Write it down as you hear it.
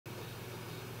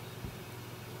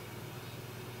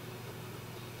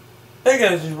Hey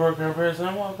guys, it's Worker Person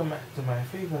and welcome back to my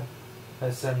Fifa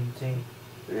 17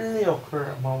 Lille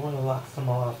career mode. When the last time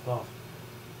I left off,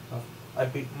 I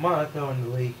beat Monaco in the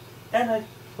league and I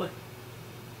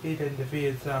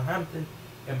defeated Southampton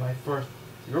in my first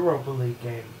Europa League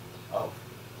game of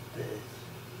this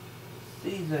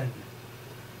season.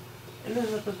 In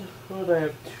this episode I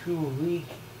have two league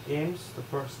games. The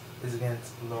first is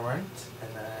against Laurent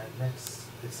and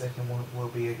the second one will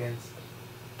be against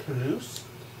Toulouse.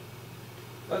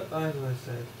 But as I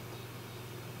said,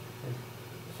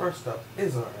 first up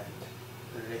is Laurent.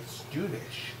 Let's do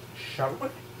this, shall we?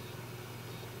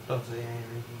 Don't say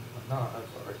anything. No,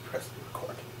 I've already pressed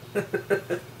record.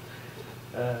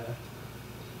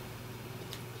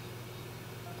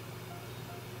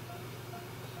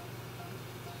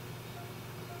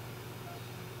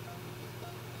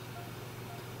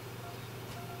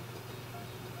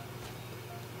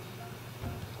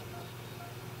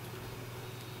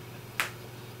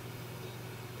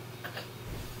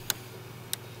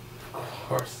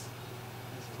 Of course.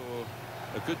 For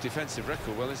a good defensive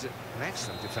record, well, is it an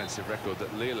excellent defensive record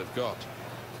that Lille have got?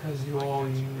 As you all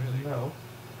know,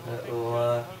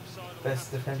 the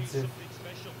best defensive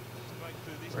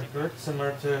record,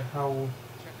 similar to how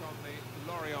Check on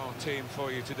the Lorient team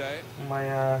for you today. my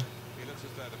He looks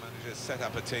as though the manager's set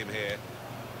up a team here.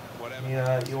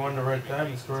 Whatever. you won the red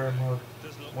diamond scorer mode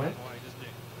win.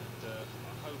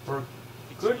 For a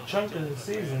good chunk of the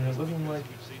season, it wasn't like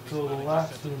till the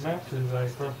last few matches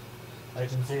I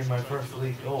can see my first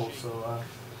league goal. So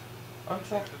I'm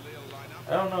track.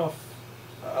 I don't know if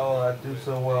I'll do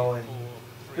so well in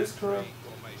this career,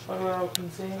 whether I'll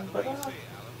concede, but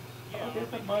I'll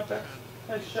give it my best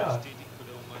shot.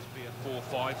 The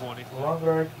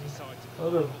longer I can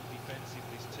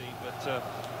But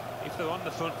if they're on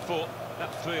the front foot,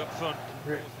 that three up front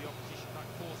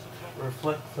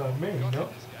reflects on me, no?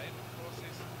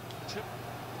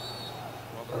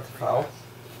 That's a foul.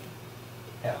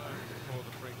 Yeah.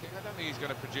 I don't think he's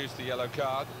going to produce the yellow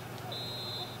card.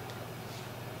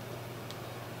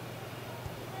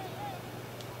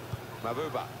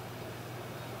 Mabuba.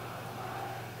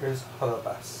 Here's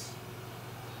Halabas.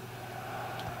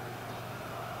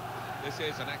 This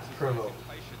is an exercise in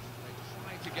patience. They're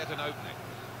trying to get an opening.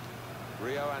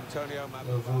 Rio Antonio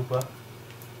Mabuba.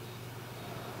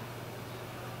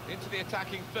 Into the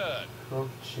attacking third. Roach,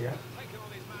 yeah. Taken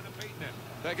on his man and beaten him.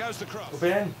 There goes the cross.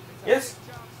 Open. Yes.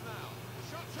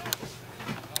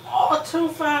 Oh,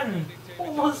 Tufan!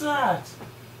 What was that?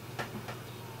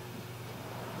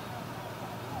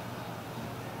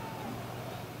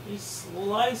 He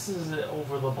slices it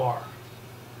over the bar.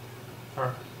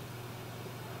 Perfect.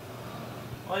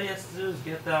 All he has to do is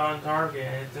get that on target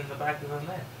and it's in the back of the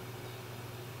net.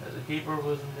 The keeper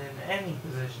wasn't in any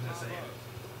position to save it.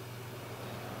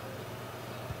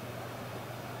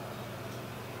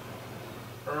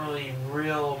 Early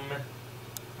real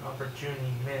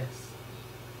opportunity miss.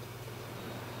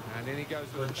 And in he goes.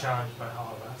 Good challenge by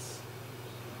Halabas.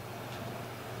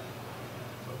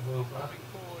 Moving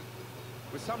forward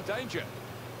with some danger.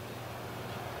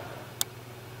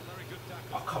 Very good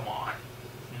tackle. Oh, come on.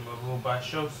 Mabuba,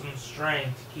 show some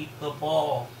strength. Keep the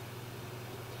ball.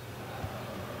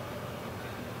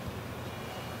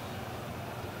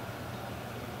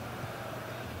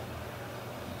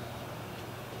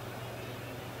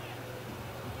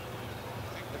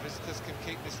 I think the visitors can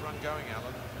keep this run going,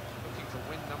 Alan. Looking for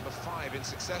win number 5 in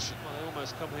succession. Well, they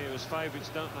almost come here as favourites,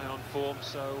 don't they, on form?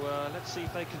 So let's see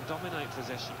if they can dominate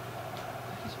possession.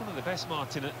 He's one of the best,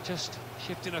 Martin, at just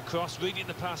shifting across, reading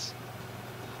the pass.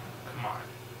 Come on.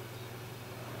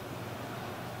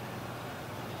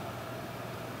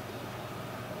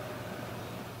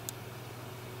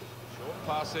 Short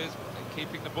passes, and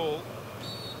keeping the ball.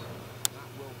 That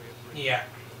will be a free. Yeah.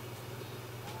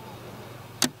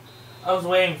 I was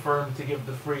waiting for him to give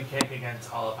the free kick against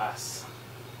Halabas.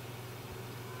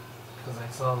 Because I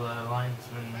saw the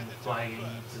linesman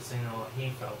flagging to signal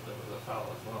he felt it was a foul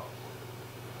as well.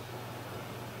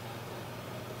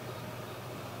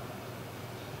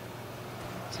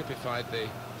 Typified the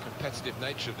competitive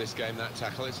nature of this game, that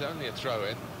tackle. It's only a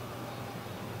throw-in.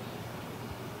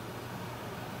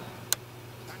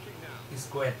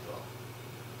 Iscueto.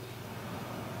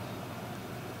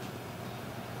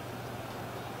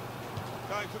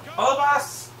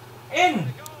 Halabas!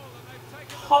 In!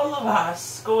 Halabas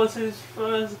scores his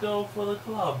first goal for the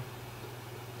club.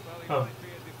 Well, he might be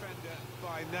a defender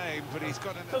by name, but he's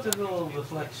got Took a little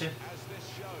deflection,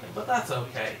 but that's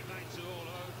okay.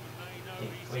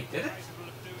 Wait, did it?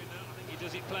 He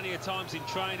does it plenty of times in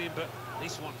training, but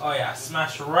this one. Oh yeah,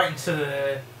 smashed right into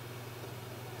the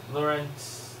Laurent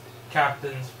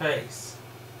captain's face.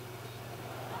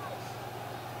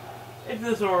 If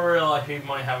this were real life, he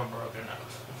might have a broken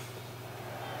nose.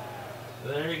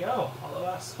 There you go.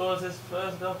 Alaba scores his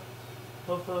first goal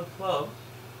for the club.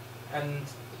 And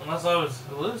unless I was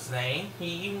hallucinating, he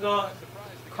even got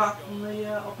clapped from the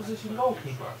opposition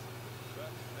goalkeeper.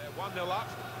 1-0 up.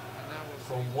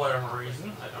 For whatever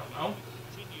reason, I don't know.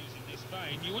 Continues in this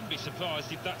vein. You wouldn't be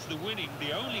surprised if that's the only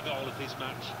goal of this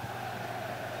match.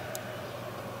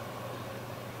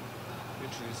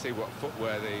 Interesting to see what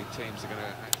footwear the teams are going to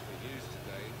actually use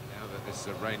today, now that this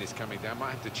rain is coming down.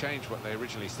 Might have to change what they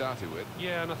originally started with.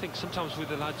 Yeah, and I think sometimes with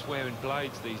the lads wearing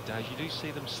blades these days, you do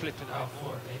see them slipping Out out for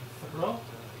more. a football.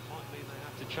 It might mean they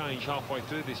have to change halfway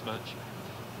through this match.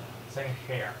 Same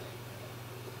here.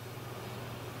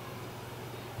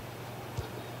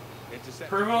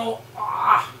 Primo,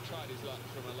 I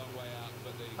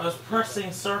was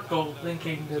pressing circle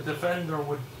thinking the defender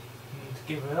would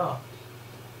give it up.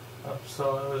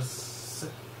 So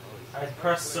I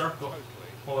pressed circle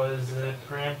was a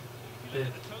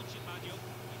preempted,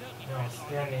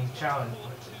 standing challenge.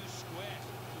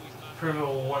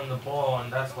 Primo won the ball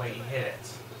and that's why he hit it.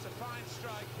 It's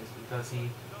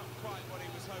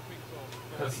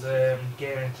because the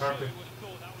game interpreted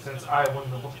since I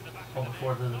won the ball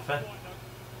before the defense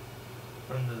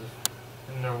from the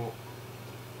defender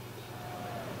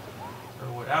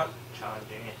or without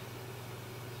challenging it,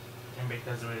 and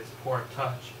because of his poor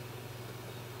touch,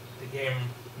 the game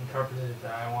interpreted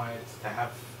that I wanted to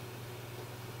have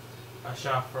a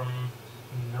shot from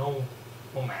no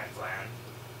man's land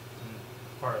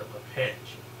part of the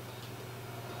pitch.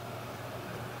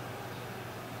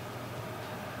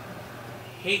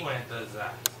 I hate when it does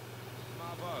that.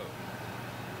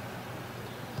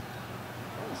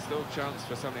 Still chance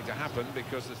for something to happen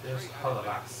because there's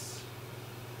Holobas.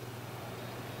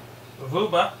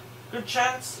 Vuba, good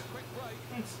chance.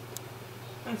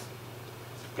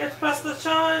 Gets past the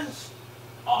challenge.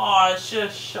 Oh, I should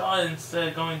have shot instead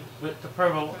of going with the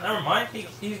purple. Never mind,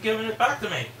 he's giving it back to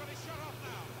me.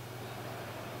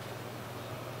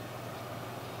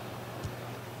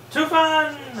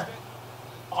 Tufan!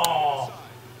 Oh,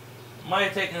 might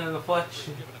have taken a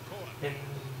deflection.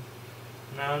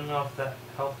 I don't know if that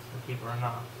helped the keeper or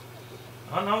not.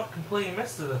 Oh no, it completely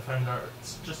missed the defender.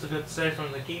 It's just a good save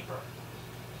from the keeper.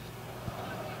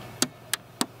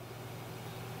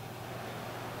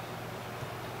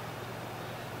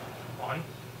 One.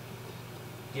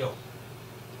 Yo.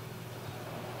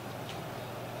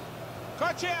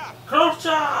 Crocha!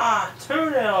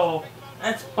 2-0!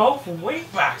 And it's both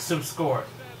wingbacks who scored.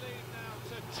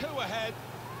 2 ahead.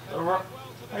 The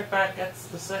right back gets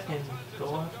the second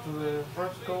goal after the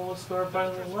first goal was scored by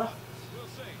the left.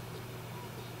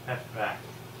 Half back.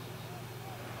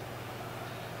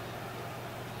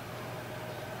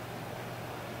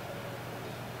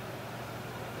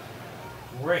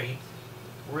 Great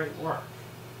work.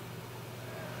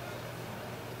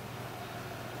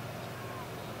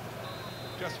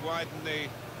 Just widen the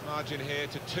margin here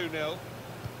to 2-0.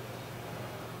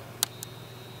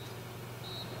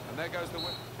 And there goes the win.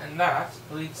 And that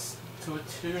leads to a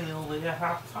 2-0 lead at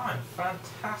half time.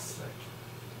 Fantastic.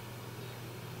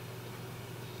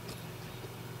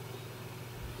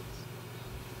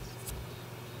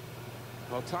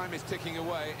 Well, time is ticking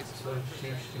away. It's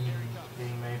Substitution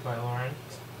being made by Laurent.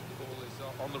 ball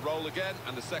is on the roll again,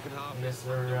 and the second half. I guess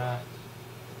they're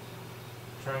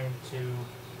trying to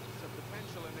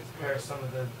repair some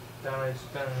of the damage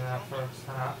done in that first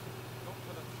half.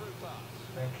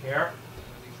 Think here.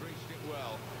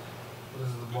 Well,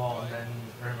 Loses the ball and then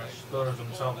very much throws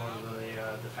himself over the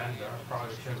defender.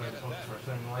 Probably should have been booked for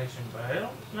simulation, but I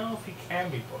don't know if he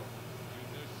can be booked.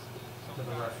 To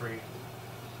the referee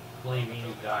believing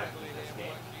he died in this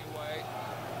game.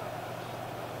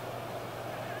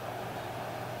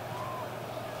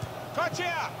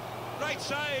 Croatia! Great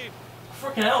save!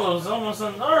 Freaking hell, it was almost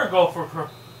another goal for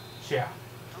Croatia.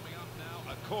 Coming up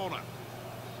now, a corner.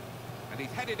 And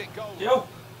he's headed it goal. Yo!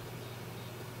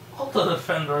 All the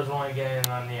defenders want to get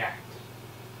in on the act.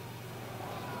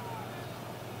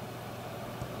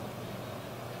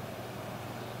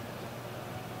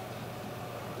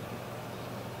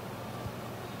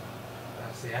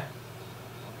 That's it.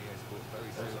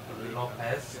 There's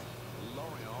Lopez.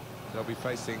 They'll be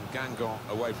facing Gangon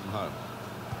away from home.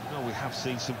 Well, we have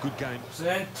seen some good games.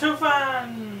 And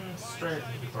Tufan straight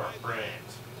for Brent.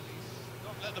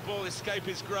 Not let the ball escape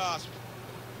his grasp.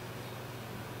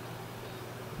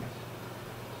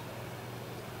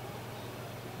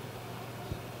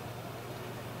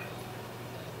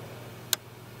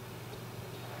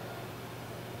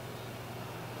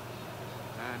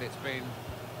 And it's been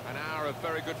an hour of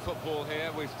very good football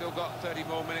here. We've still got 30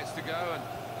 more minutes to go, and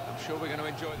I'm sure we're going to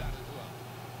enjoy that as well.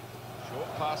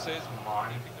 Short passes. Come on.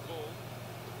 Keeping the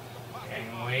ball.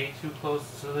 Getting way too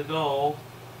close to the goal.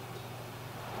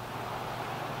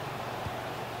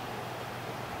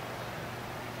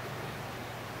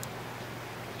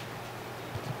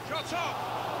 Shot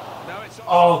off. No, it's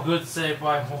Oh, good save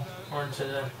by Horn to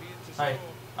the height.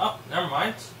 Oh, never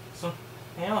mind. Something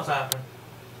else happened.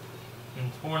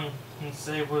 And Horn's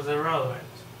save was irrelevant.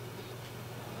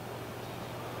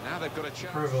 Now they've got a chance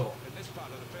Approval. in this part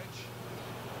of the pitch.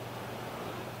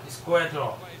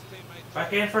 Escuadro.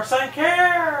 Back in for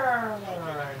Sankar!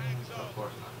 Of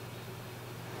course not.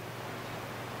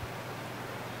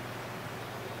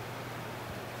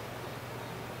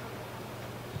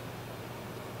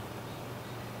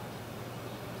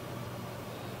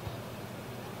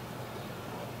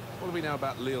 What do we know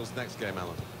about Lille's next game,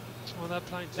 Alan? Well, they're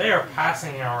playing. They are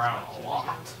passing it around a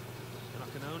lot. And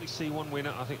I can only see one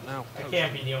winner, I think, now. I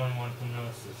can't be the only one who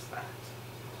notices that.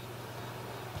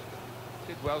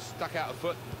 Did well, stuck out a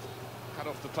foot, and cut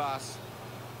off the pass.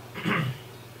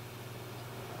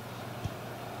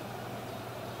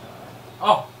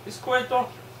 Oh, Escuadro.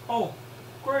 Oh,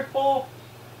 great ball.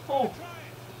 Oh,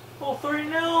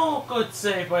 3-0. Good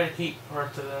save by the keeper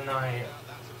to deny it.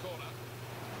 That's a corner.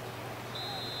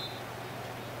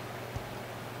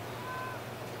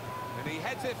 And he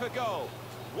heads it for goal.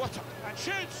 What a... and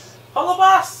shoots!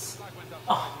 Holobas! Flag went up,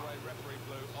 Oh. by the way, referee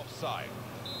blew offside.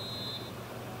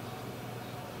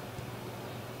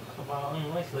 Well,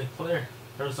 unlikely clear.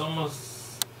 There's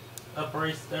almost a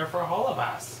brace there for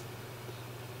Holobas.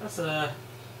 That's a...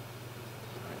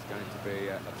 It's going to be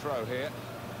a throw here.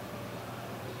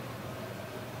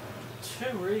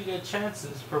 two really good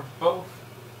chances for both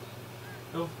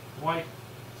white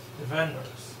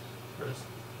defenders.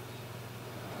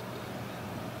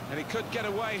 And he could get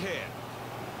away here.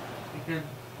 You could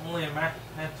only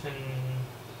imagine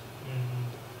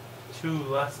two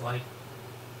less like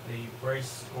the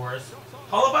brace scores.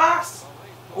 Holobas!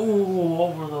 Ooh,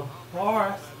 over the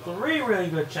bar. Three really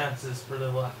good chances for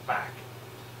the left back.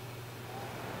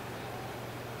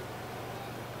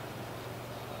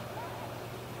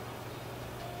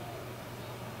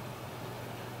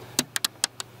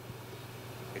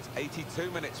 It's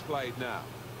 82 minutes played now.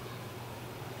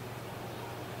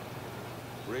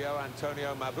 Rio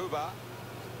Antonio Mavuba.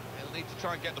 He'll need to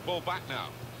try and get the ball back now.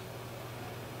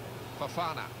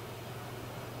 Fofana.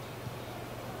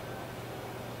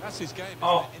 That's his game, isn't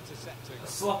Oh, it? Intercepting.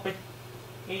 sloppy.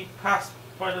 He passed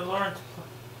by the Lawrence.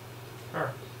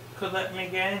 Or could let me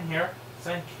get in here.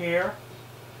 Sankar.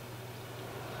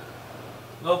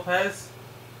 Lopez.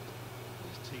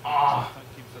 Ah, Thank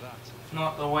you for that.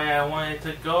 not the way I wanted it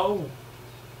to go.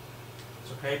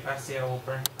 It's okay, Passia will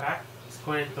bring it back.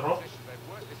 Escuadro.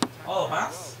 All of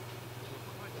us.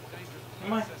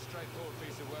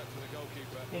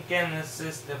 Again,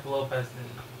 assist if Lopez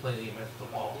didn't completely miss the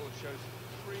ball. Shows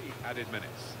 3 added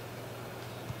minutes.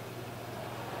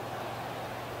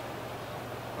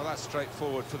 Well, that's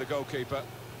straightforward for the goalkeeper.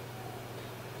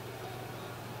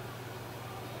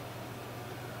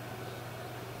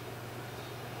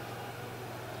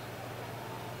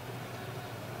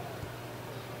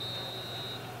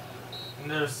 And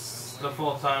there's the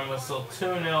full-time whistle.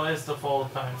 2-0 is the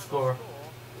full-time score.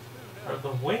 Or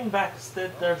the wingbacks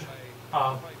did their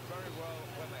job.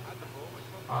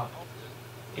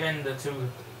 Getting the two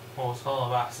goals,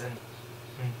 Holobas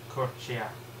and Corchia.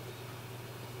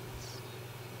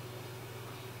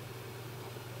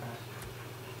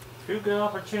 Two good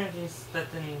opportunities that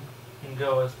didn't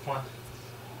go as planned.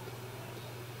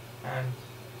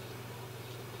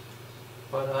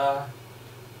 But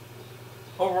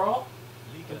overall,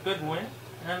 a good win,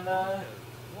 and I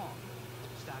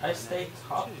stay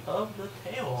top of the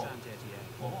table.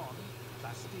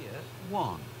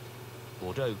 1.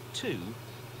 Bordeaux 2,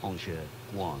 Angers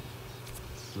 1.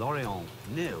 Lorient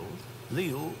 0,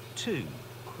 Lille 2.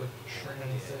 Quick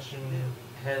training session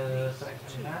ahead of the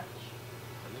second match.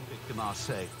 Olympique de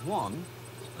Marseille 1.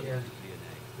 Yeah.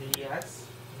 Yes.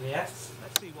 Yes.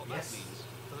 Let's see what Yes. that means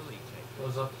for the league table.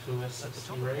 Goes up to a At the 60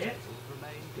 top of the rate. table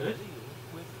remain Good.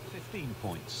 Lille with 15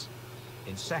 points.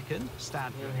 In second,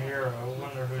 Stade In here, I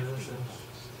wonder who this is.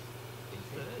 In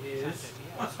third, It is.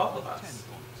 Saint-Étienne What's with Holobas? 10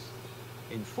 points.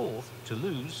 In fourth,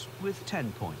 Toulouse with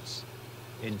 10 points.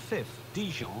 In fifth,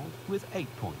 Dijon with 8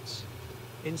 points.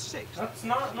 In sixth, That's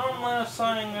not normally a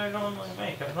sign I normally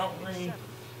make. I don't really.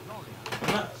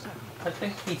 I'm not, I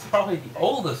think he's probably the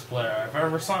oldest player I've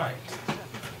ever signed.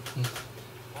 bottom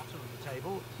of the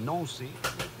table, Nancy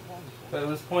with 1 point. But it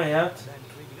was pointed out Then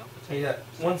leading up the hey, table,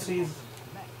 that once he's.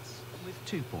 Metz with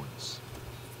 2 points.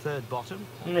 Third bottom,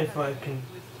 And if I can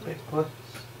pick what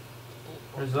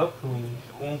is up, who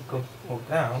won't go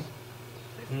down.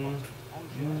 Mm,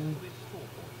 Angers with 4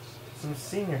 points. some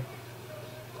senior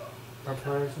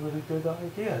players with good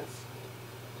ideas.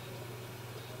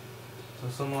 So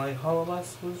someone like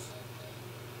Holobas was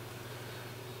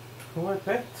who I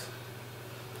picked.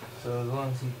 So as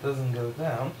long as he doesn't go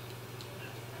down,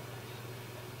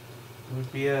 it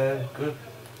would be a good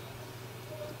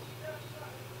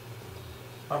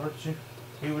opportunity.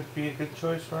 He would be a good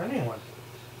choice for anyone.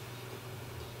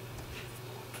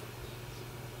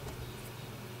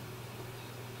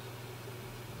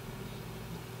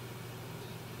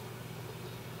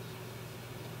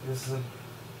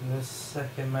 This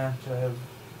second match I have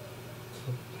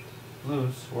to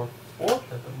lose for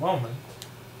fourth at the moment.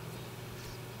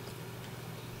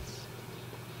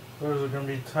 Those are going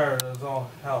to be tired as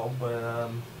all hell, but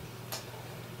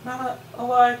not a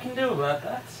lot I can do about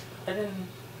that. I didn't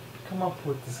come up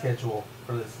with the schedule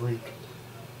for this league.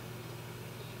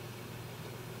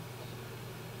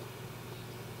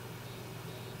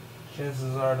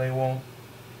 Chances are they won't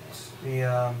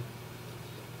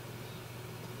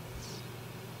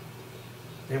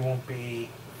be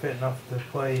fit enough to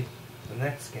play the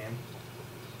next game.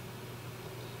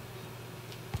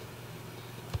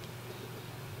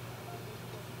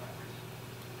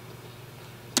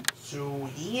 So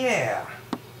yeah,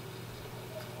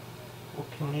 what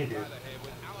can you do?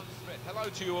 Hello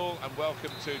to you all and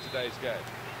welcome to today's game.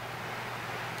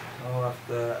 I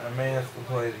may have to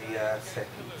play the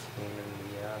second game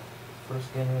in the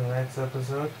first game in the next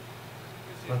episode,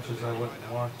 as much as I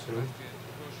wouldn't want to.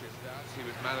 He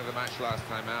was man of the match last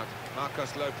time out.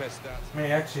 Marcos Lopez stats.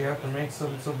 May actually have to make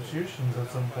some substitutions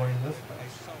at some point in this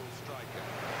match.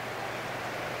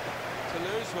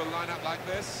 Toulouse will line up like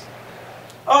this.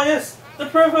 Oh yes, the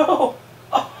Prevo!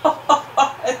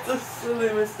 It's a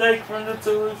silly mistake from the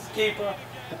Toulouse keeper,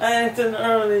 and it's an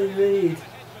early lead.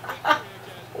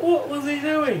 What was he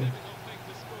doing? On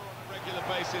a regular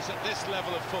basis at this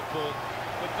level of football,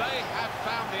 but they have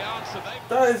found the answer.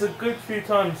 That is a good few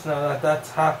times now that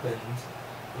that's happened,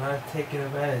 and I've taken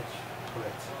advantage of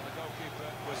it. The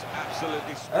goalkeeper was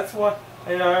absolutely. That's why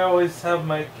I always have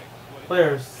my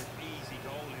players,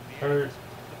 or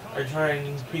I try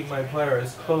and keep my player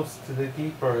as close to the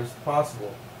keeper as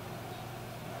possible.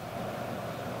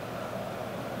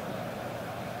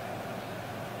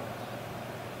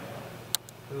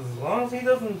 As long as he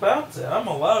doesn't bounce it, I'm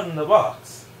allowed in the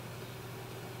box.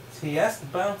 He has to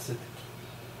bounce it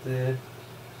to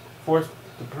force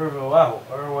the Pervo out,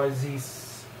 otherwise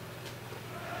he's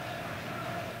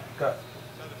got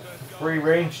free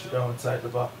range to go inside the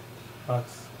box.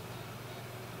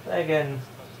 Then again,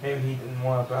 maybe he didn't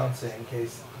want to bounce it in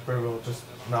case Pervo just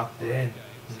knocked it in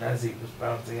as he was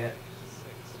bouncing it.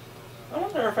 I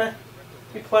wonder if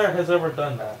any player has ever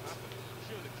done that.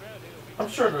 I'm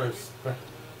sure there's a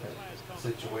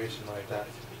situation like that.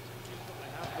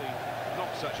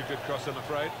 Not such a good cross, I'm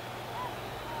afraid.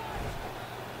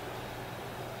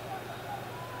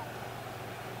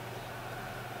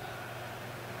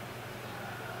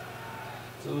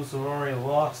 Toulouse have already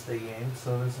lost a game,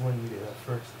 so this wouldn't be the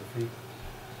first defeat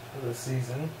of the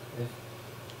season if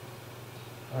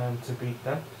I'm to beat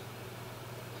them.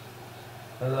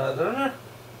 They're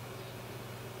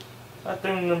not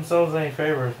doing themselves any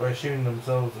favors by shooting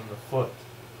themselves in the foot.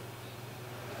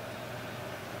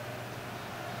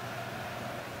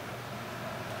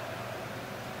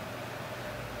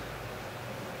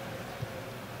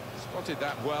 Spotted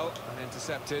that well and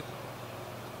intercepted.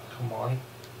 Come on.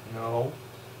 No.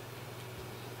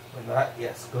 And that,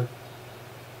 yes, good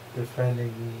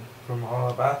defending from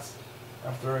Holobas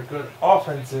after a good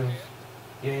offensive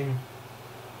game.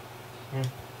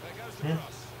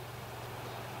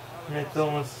 It's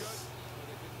almost,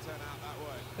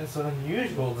 it's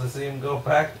unusual to see him go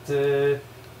back to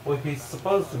what he's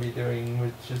supposed to be doing,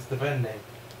 which is defending.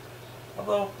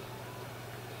 Although,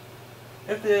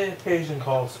 if the occasion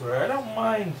calls for it, I don't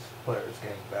mind players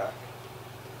getting back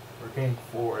or getting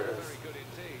forward as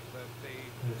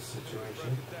in this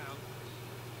situation.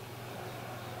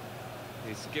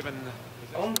 He's given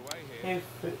Only if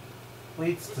it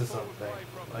leads to something,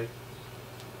 like,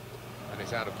 and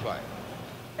it's out of play.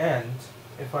 and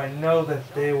if I know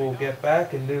that they will get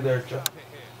back and do their job,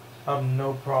 I have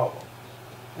no problem.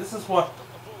 This is what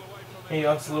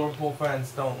us Liverpool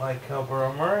fans don't like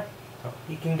Calvert Murray.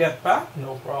 He can get back,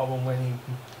 no problem, when he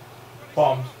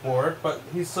bombs forward, but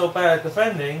he's so bad at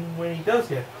defending, when he does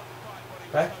get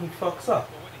back, he fucks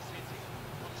up.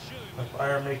 Like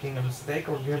either making a mistake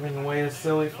or giving away a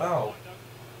silly foul,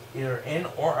 either in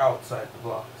or outside the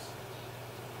box.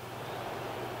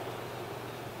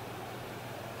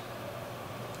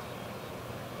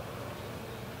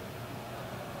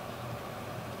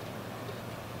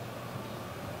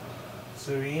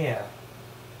 So yeah,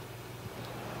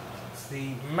 it's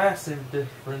the massive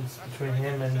difference between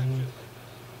him and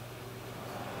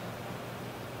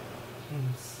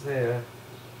say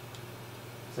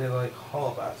like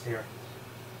Hollowbass here,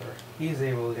 where he's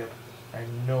able to get a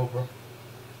no-bro.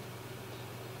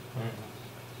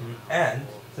 And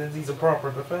since he's a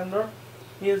proper defender,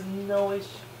 he has no issue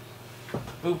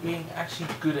with being actually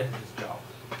good at his job.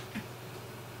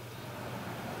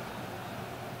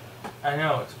 I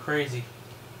know, it's crazy.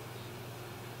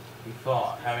 We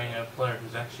thought having a player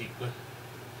who's actually good,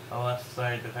 a left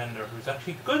side defender who's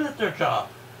actually good at their job,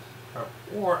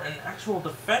 or an actual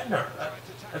defender.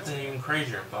 That's an even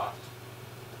crazier thought.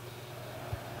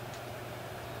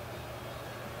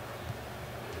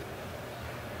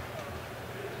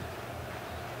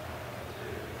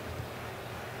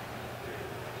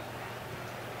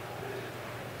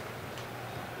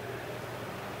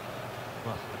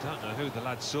 Well, I don't know who the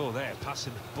lad saw there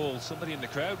passing the ball. Somebody in the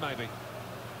crowd, maybe.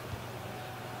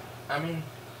 I mean,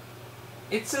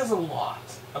 it says a lot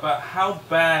about how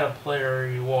bad a player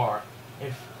you are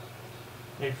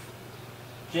if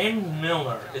James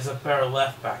Milner is a better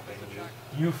left back than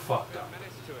you fucked up.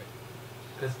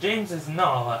 Because James is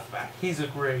not a left back. He's a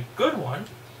very good one,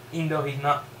 even though he's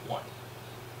not one.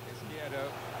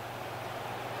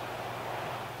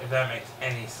 If that makes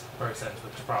any sense,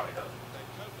 which it probably doesn't.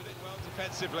 They cope with it well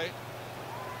defensively.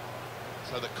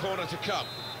 So the corner to come.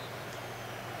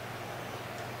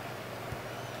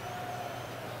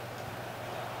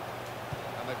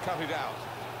 And they've cut it out.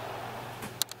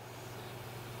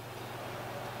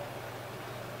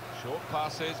 Short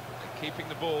passes, but keeping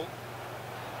the ball.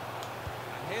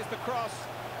 And here's the cross.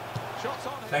 Shots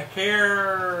on. Thank you.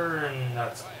 And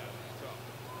that's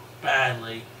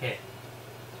badly hit.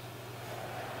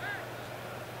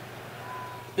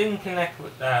 Didn't connect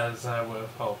with that as I would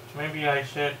have hoped. Maybe I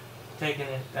should have taken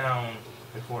it down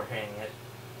before hitting it.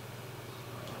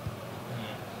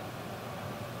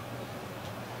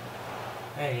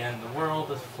 Hey, and the world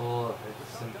is full of it.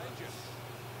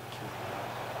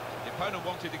 The opponent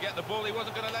wanted to get the ball, he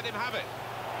wasn't going to let him have it.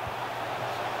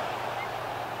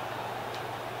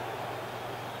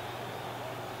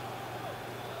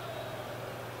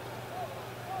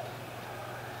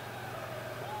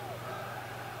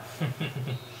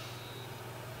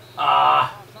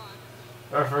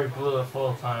 Referee blew a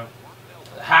full-time,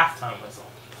 half-time whistle.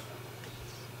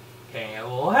 Getting a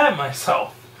little ahead of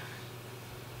myself.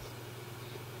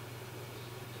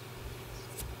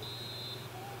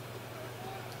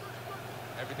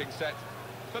 Everything set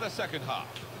for the second half.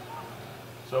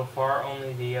 So far,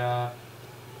 only the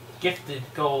gifted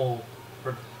goal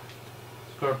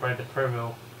scored by the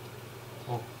Preville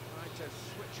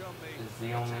is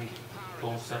the only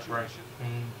goal separating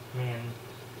me and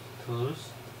Toulouse.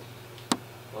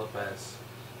 Lopez.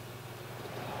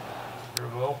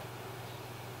 Preville.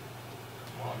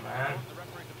 Come on, man.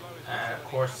 And of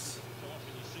course,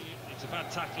 it's a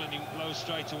bad tackle and he blows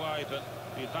straight away, but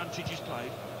the advantage is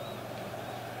played.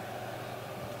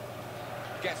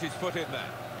 Gets his foot in there.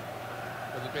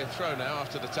 Will it be a throw now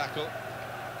after the tackle?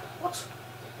 What?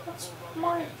 That's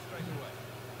mine.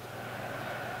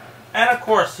 And of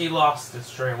course, he lost it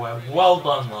straight away. Well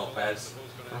done, Lopez.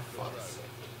 For fuck's sake.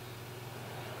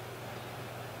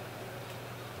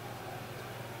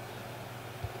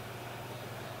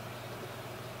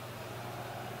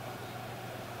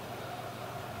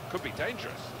 Could be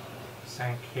dangerous.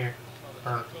 Sank here,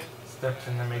 or steps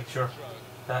in to make sure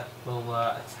that little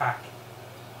attack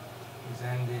is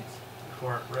ended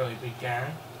before it really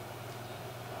began.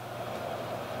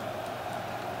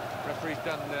 Referee's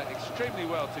done extremely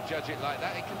well to judge it like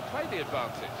that. He can play the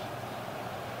advantage.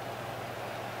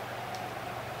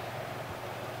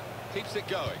 Keeps it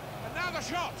going. And now the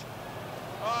shot!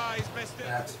 Oh, he's missed it.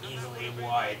 That's easily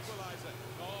wide.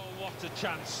 Oh, what a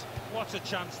chance. What a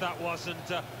chance that was.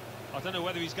 And I don't know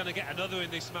whether he's going to get another in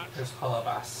this match. There's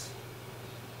Hollowbass.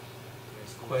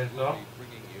 There's Cueto.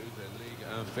 Bringing you the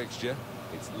Ligue 1 fixture.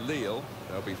 It's Lille.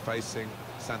 They'll be facing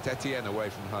Saint-Etienne away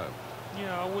from home.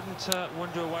 Yeah, I wouldn't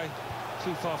wander away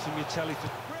too far from your telly.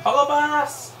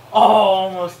 Hollowbass! Oh,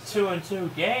 almost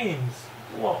 2-2 games.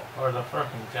 What are the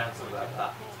freaking chances of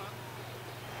that?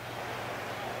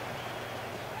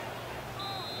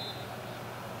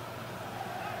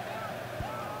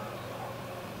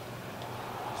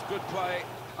 It's good play.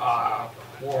 Ah,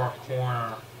 poor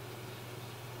corner.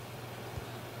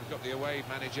 We've got the away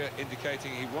manager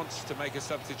indicating he wants to make a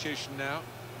substitution now.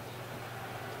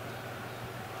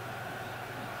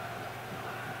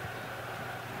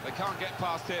 They can't get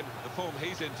past him, the form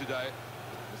he's in today.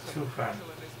 Too fast.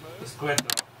 It's Cueto.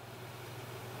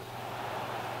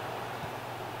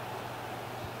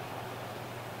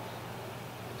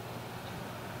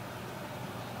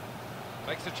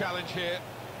 Makes a challenge here.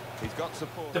 He's got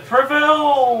support. The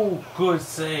Prevail! Good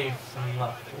save from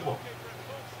left. Whoa.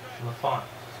 From the font,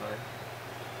 sorry.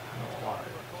 No, why.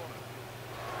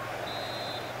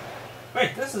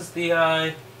 Wait, this is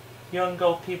the young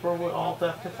goalkeeper with all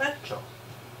that potential.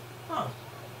 Huh.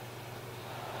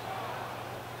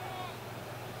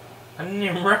 I didn't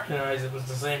even recognize it was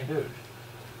the same dude.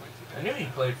 I knew he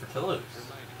played for Toulouse.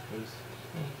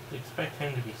 You'd expect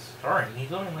him to be starting.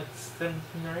 He's only like 17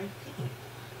 or 18.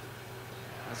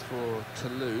 As for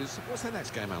Toulouse, what's their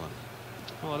next game, Alan?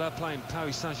 Well, they're playing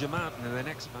Paris Saint-Germain in their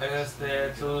next match. I guess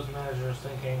the Toulouse manager is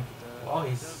thinking, well,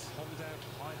 he's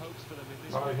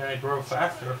probably going to grow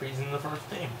faster if he's in the first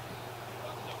team.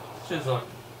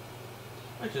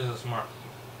 Which is a smart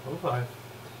move.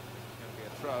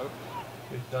 Throw.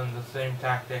 We've done the same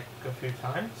tactic a few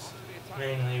times,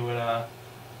 mainly with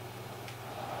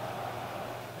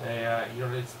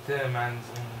Juris Tillemans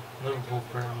in Liverpool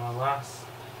for my last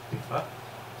FIFA.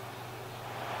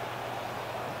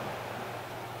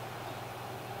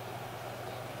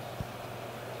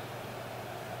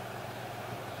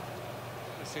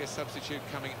 We see a substitute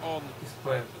coming on. He's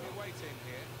playing.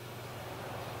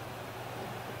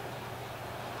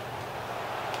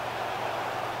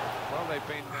 Well, they've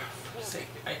been. See,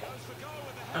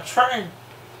 I'm trying to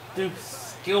do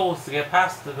skills to get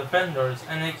past the defenders,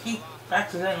 and they keep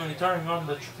accidentally turning on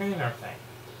the trainer thing.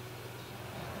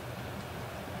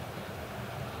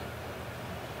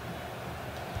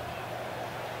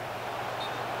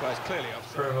 Well, it's clearly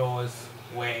offside. Fergal is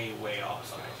way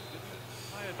offside.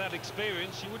 I had that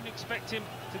experience. You wouldn't expect him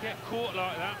to get caught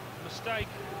like that. Mistake.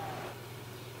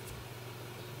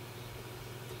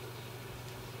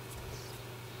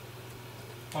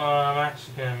 Well, I'm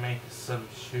actually going to make a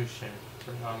substitution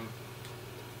for some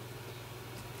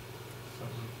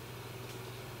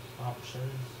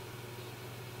options.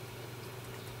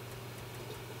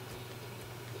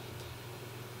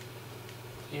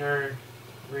 Your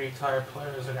retired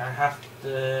players are going to have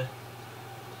to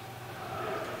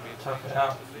tough it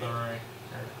out for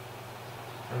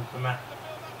the match.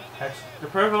 The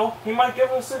Prevail, he might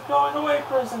give us a going away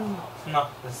prison.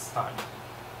 Not this time.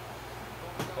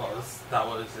 Well, that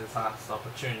was his last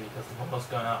opportunity because the ball was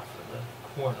going out for the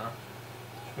corner,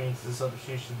 which means the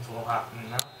substitutions will happen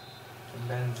now. And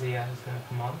Benzia is going to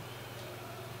come on.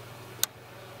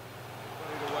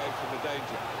 Running away from the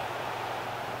danger.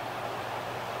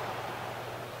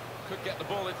 Could get the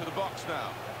ball into the box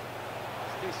now.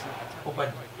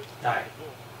 Open. Die.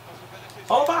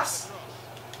 Oh, pass!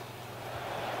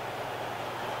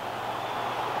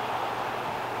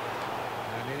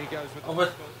 And in he goes with the Open.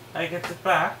 I get it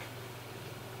back.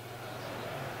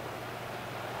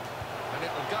 And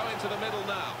it will go into the middle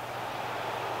now.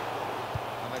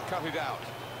 And they've cut it out.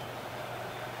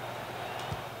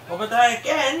 Over there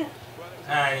again.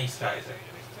 And he skies it.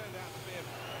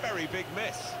 Very big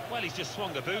miss. Well, he's just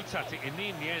swung a boot at it. In the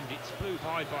end, it's flew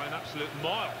high by an absolute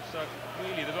mile. So,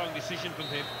 really, the wrong decision from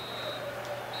him.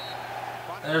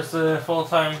 There's the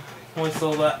full-time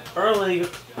whistle that early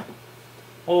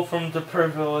goal from the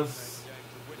Prevail is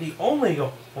the only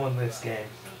goal in this game.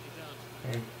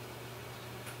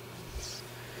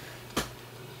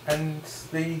 And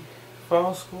the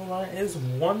final score line is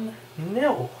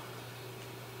 1-0.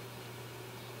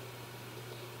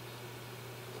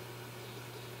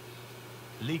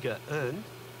 Liga 1,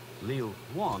 Lille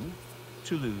 1,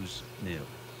 Toulouse 0.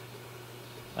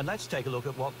 And let's take a look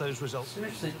at what those results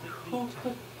mean. Seriously, who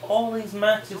put all these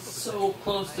matches so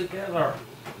close together?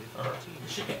 Or you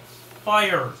should get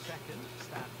fired. Second,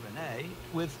 Stade Rennais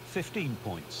with 15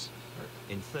 points.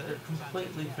 In They're third,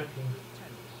 completely freaking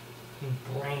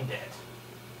brain dead.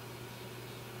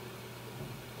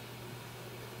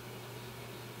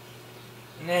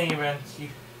 In any event, you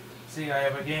see I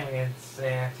have a game against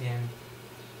Saint-Etienne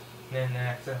in the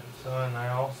next episode, and I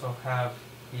also have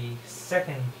the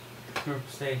second group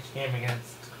stage game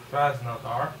against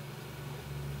Krasnodar,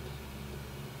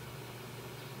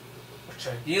 which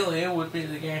ideally would be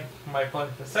the game I might play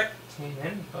the second team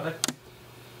in, but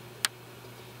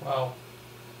well,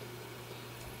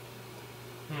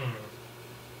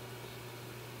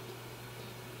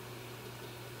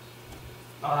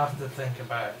 I'll have to think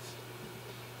about it.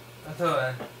 Until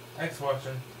then, thanks for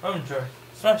watching. Hope you enjoyed.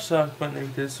 Smash the like button if you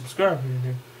did, subscribe if you're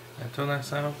new. Until next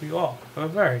time, I hope you all have a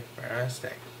very nice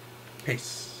day.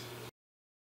 Peace.